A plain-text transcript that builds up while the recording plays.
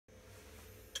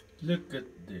Look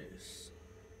at this.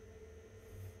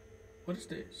 What is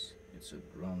this? It's a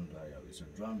drum dial. It's a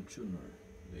drum tuner,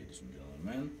 ladies and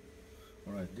gentlemen.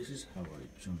 Alright, this is how I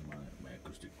tune my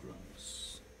acoustic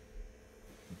drums.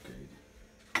 Okay.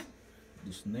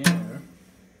 The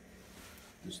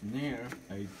snare,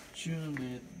 I tune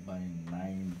it by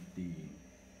 90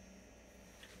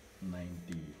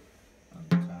 on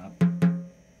top,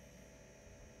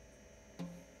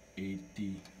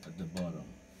 80 at the bottom.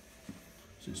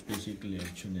 So it's basically I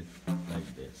tune it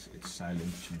like this. It's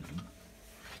silent tuning.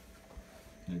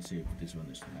 Let's see if this one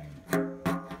is 90.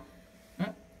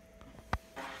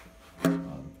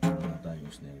 Tune na tayo yung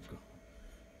snare ko.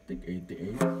 I think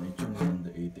 88. I tune it on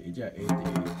the 88. Yeah, 88.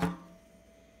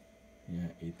 Yeah,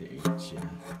 88 siya.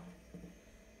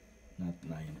 Not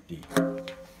 90.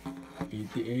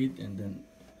 88 and then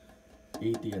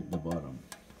 80 at the bottom.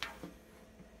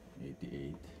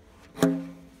 88.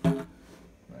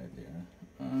 Right there.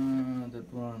 That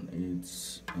one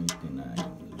is 89.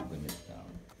 Let's bring it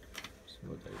down. So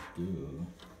what I do,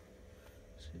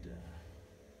 see the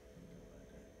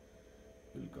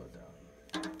will go down.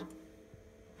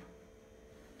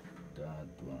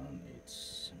 That one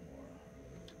it's more.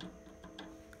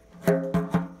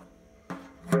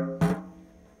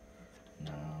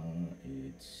 Now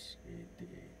it's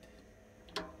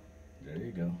 88. There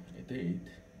you go, 88.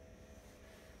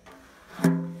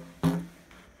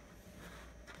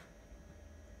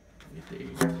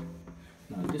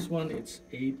 Now this one it's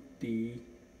 80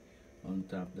 on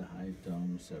top the high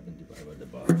tom, 75 at the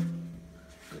bottom.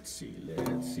 Let's see.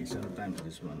 Sometimes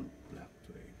this one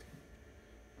fluctuate.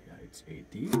 Yeah, it's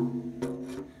 80.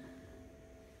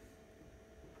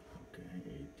 Okay,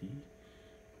 80.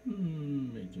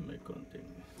 Medyo may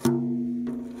konting.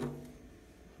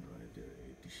 Right there,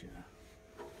 80 siya.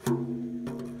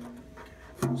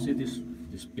 Okay. See this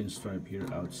pinstripe here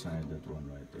outside that one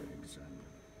right there, exactly.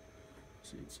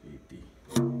 See, it's 80.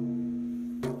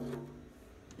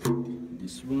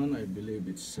 This one, I believe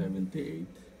it's 78.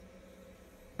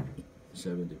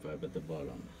 75 at the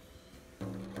bottom.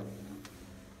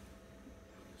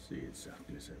 See, it's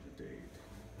exactly 78.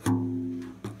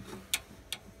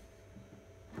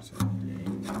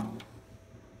 78.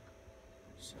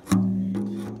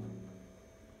 78.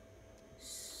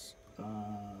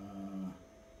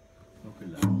 Okay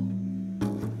lang.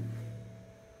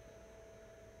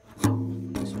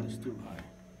 This one is too high.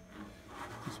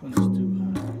 This one is too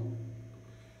high.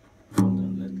 Hold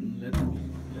on, let me bring that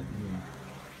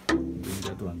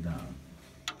one down.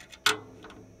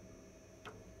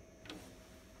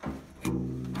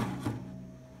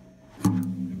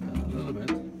 Bring down a little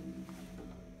bit.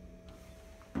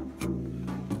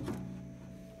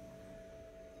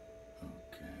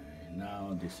 Okay,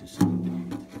 now this is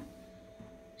 78.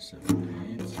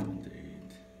 78,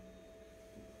 78.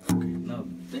 Okay, now I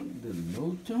think the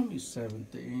low tom is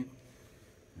 78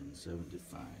 and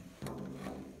 75.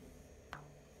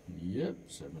 Yep,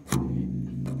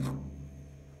 78.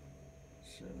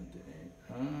 78.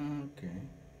 Okay.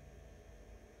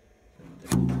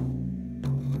 78.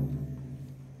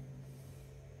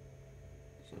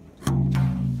 78.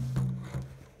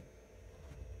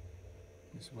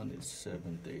 This one is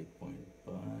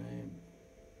 78.5.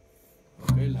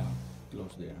 Okay lang.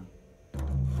 Close there.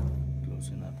 Close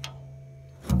enough.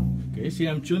 Okay, see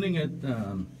I'm tuning it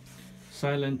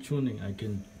silent tuning. I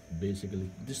can basically,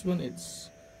 this one it's,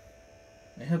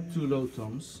 I have two low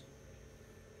toms,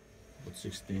 about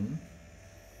 16.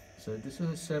 So this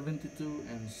one is 72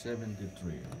 and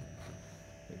 73.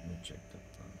 Let me check that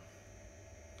one.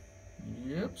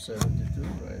 Yep, 72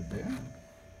 right there.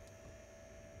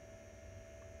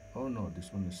 Oh no,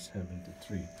 this one is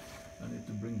 73. I need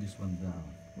to bring this one down.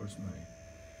 Where's my...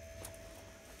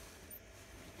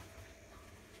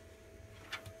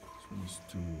 This one is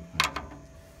too high.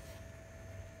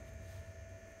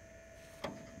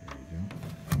 There you go.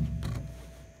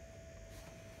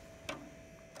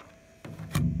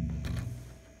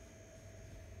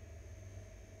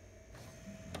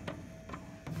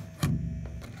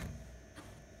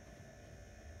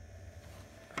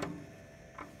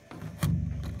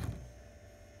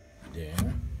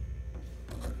 There.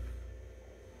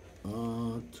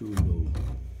 Too low.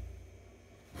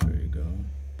 There you go.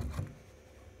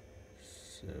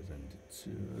 72.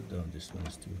 Down, this one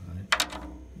is too high.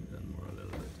 Down more a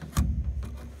little bit.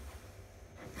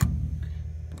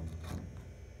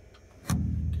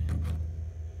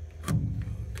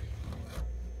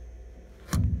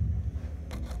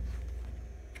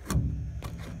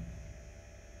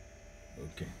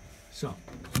 Okay. So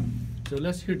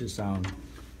let's hear the sound.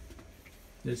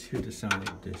 Let's hear the sound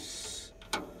of this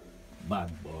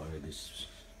bad boy, this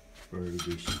Pearl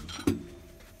Vision.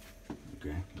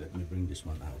 Okay, let me bring this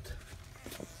one out.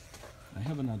 I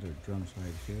have another drum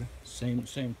slide here. Same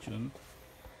tune.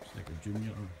 It's like a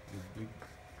junior or big.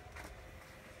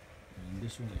 And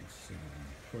this one is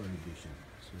Pearl Vision.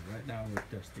 So right now we're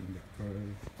testing the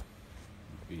Pearl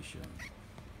Vision.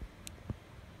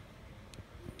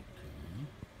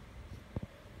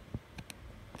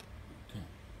 Okay.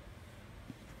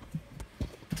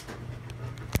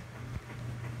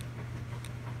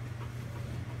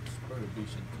 It's Pearl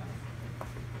Vision time.